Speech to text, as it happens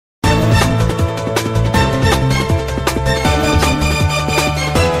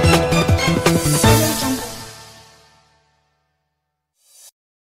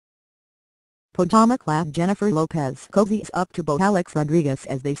pajama-clad Jennifer Lopez cozies up to both Alex Rodriguez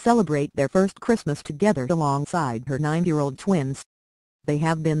as they celebrate their first Christmas together alongside her 9-year-old twins. They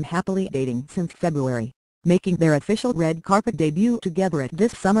have been happily dating since February, making their official red carpet debut together at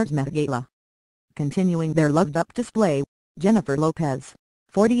this summer's MET Gala. Continuing their loved-up display, Jennifer Lopez,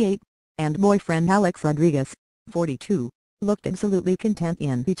 48, and boyfriend Alex Rodriguez, 42, looked absolutely content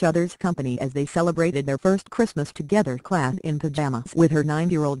in each other's company as they celebrated their first Christmas together clad in pajamas with her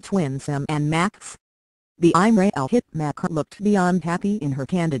 9-year-old twins Sam and Max. The IMRAL hitmaker looked beyond happy in her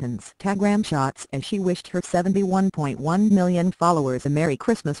candid Instagram shots as she wished her 71.1 million followers a Merry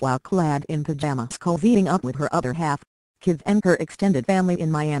Christmas while clad in pajamas cozying up with her other half, kids and her extended family in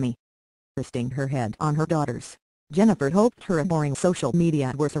Miami. Resting her head on her daughters, Jennifer hoped her adoring social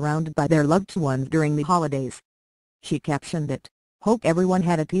media were surrounded by their loved ones during the holidays. She captioned it, "Hope everyone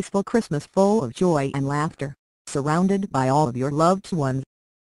had a peaceful Christmas full of joy and laughter, surrounded by all of your loved ones.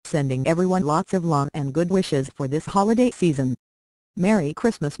 Sending everyone lots of love and good wishes for this holiday season. Merry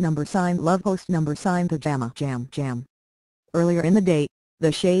Christmas #love host #pajama jam." Earlier in the day,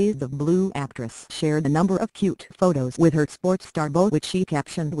 the Shades of Blue actress shared a number of cute photos with her sports star beau which she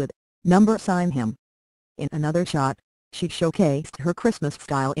captioned with #him. In another shot, she showcased her Christmas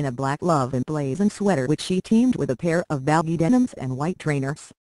style in a black love emblazoned sweater which she teamed with a pair of baggy denims and white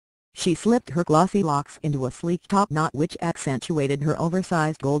trainers. She slipped her glossy locks into a sleek top knot which accentuated her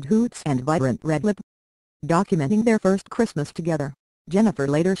oversized gold hoops and vibrant red lip. Documenting their first Christmas together, Jennifer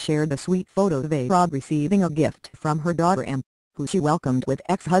later shared a sweet photo of A-Rod receiving a gift from her daughter Em, who she welcomed with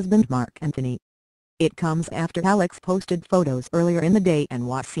ex-husband Mark Anthony. It comes after Alex posted photos earlier in the day and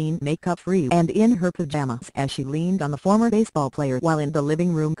was seen makeup-free and in her pajamas as she leaned on the former baseball player while in the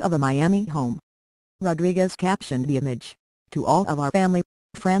living room of a Miami home. Rodriguez captioned the image, "To all of our family,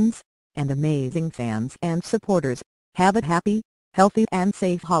 friends, and amazing fans and supporters, have a happy, healthy and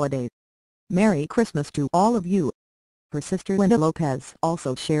safe holiday. Merry Christmas to all of you." Her sister Linda Lopez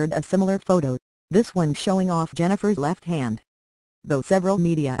also shared a similar photo, this one showing off Jennifer's left hand. Though several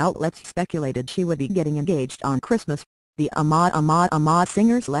media outlets speculated she would be getting engaged on Christmas, the Ahmad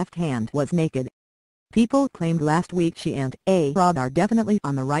singer's left hand was naked. People claimed last week she and A-Rod are definitely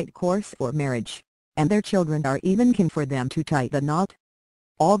on the right course for marriage, and their children are even keen for them to tie the knot.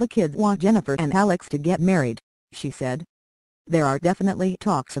 "All the kids want Jennifer and Alex to get married," she said. "There are definitely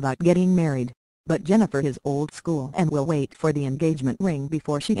talks about getting married, but Jennifer is old school and will wait for the engagement ring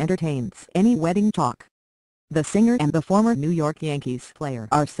before she entertains any wedding talk." The singer and the former New York Yankees player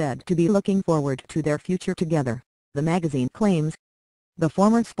are said to be looking forward to their future together, the magazine claims. The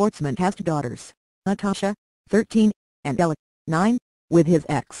former sportsman has two daughters, Natasha, 13, and Ella, 9, with his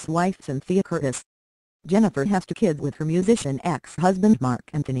ex-wife Cynthia Curtis. Jennifer has two kids with her musician ex-husband Mark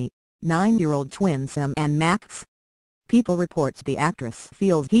Anthony, 9-year-old twins Sam and Max. People reports the actress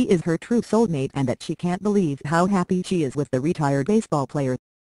feels he is her true soulmate and that she can't believe how happy she is with the retired baseball player.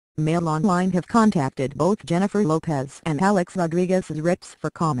 Mail Online have contacted both Jennifer Lopez and Alex Rodriguez's reps for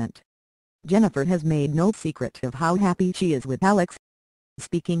comment. Jennifer has made no secret of how happy she is with Alex.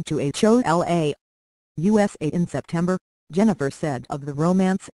 Speaking to HOLA USA in September, Jennifer said of the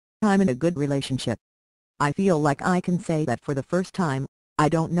romance, "I'm in a good relationship. I feel like I can say that for the first time, I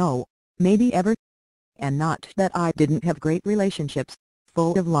don't know, maybe ever. And not that I didn't have great relationships,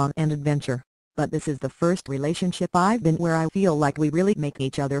 full of love and adventure. But this is the first relationship I've been where I feel like we really make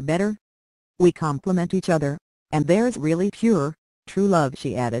each other better. We complement each other, and there's really pure, true love,"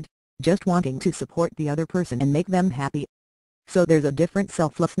 she added, "just wanting to support the other person and make them happy. So there's a different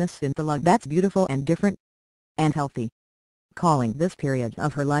selflessness in the love that's beautiful and different. And healthy." Calling this period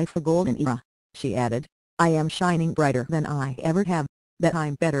of her life a golden era, she added, "I am shining brighter than I ever have, that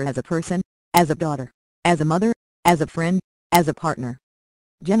I'm better as a person, as a daughter, as a mother, as a friend, as a partner."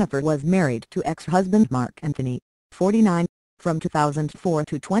 Jennifer was married to ex-husband Mark Anthony, 49, from 2004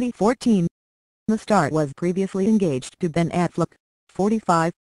 to 2014. The star was previously engaged to Ben Affleck,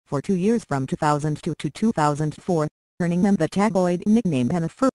 45, for 2 years from 2002 to 2004, earning them the tabloid nickname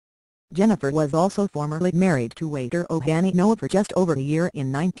Jennifer. Jennifer was also formerly married to waiter Ohani Noah for just over a year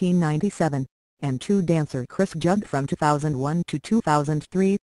in 1997, and to dancer Chris Judd from 2001 to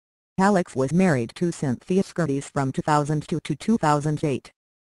 2003. Alex was married to Cynthia Curtis from 2002 to 2008.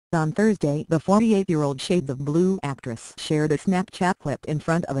 On Thursday, the 48-year-old Shades of Blue actress shared a Snapchat clip in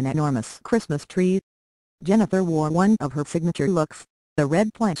front of an enormous Christmas tree. Jennifer wore one of her signature looks, the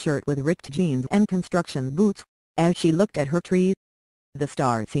red plaid shirt with ripped jeans and construction boots, as she looked at her tree. The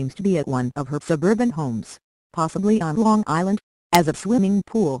star seems to be at one of her suburban homes, possibly on Long Island, as a swimming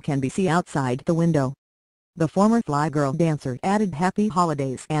pool can be seen outside the window. The former Fly Girl dancer added "Happy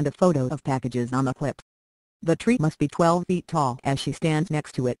Holidays" and a photo of packages on the clip. The tree must be 12 feet tall as she stands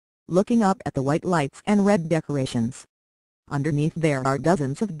next to it, looking up at the white lights and red decorations. Underneath there are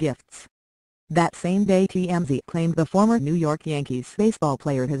dozens of gifts. That same day TMZ claimed the former New York Yankees baseball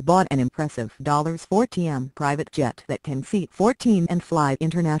player has bought an impressive $14 private jet that can seat 14 and fly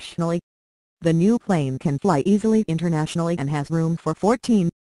internationally. The new plane can fly easily internationally and has room for 14,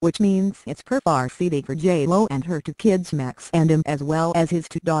 which means it's perfect seating for J.Lo and her two kids Max and him as well as his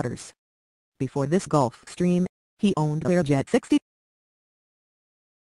two daughters. Before this Gulfstream, he owned Learjet 60,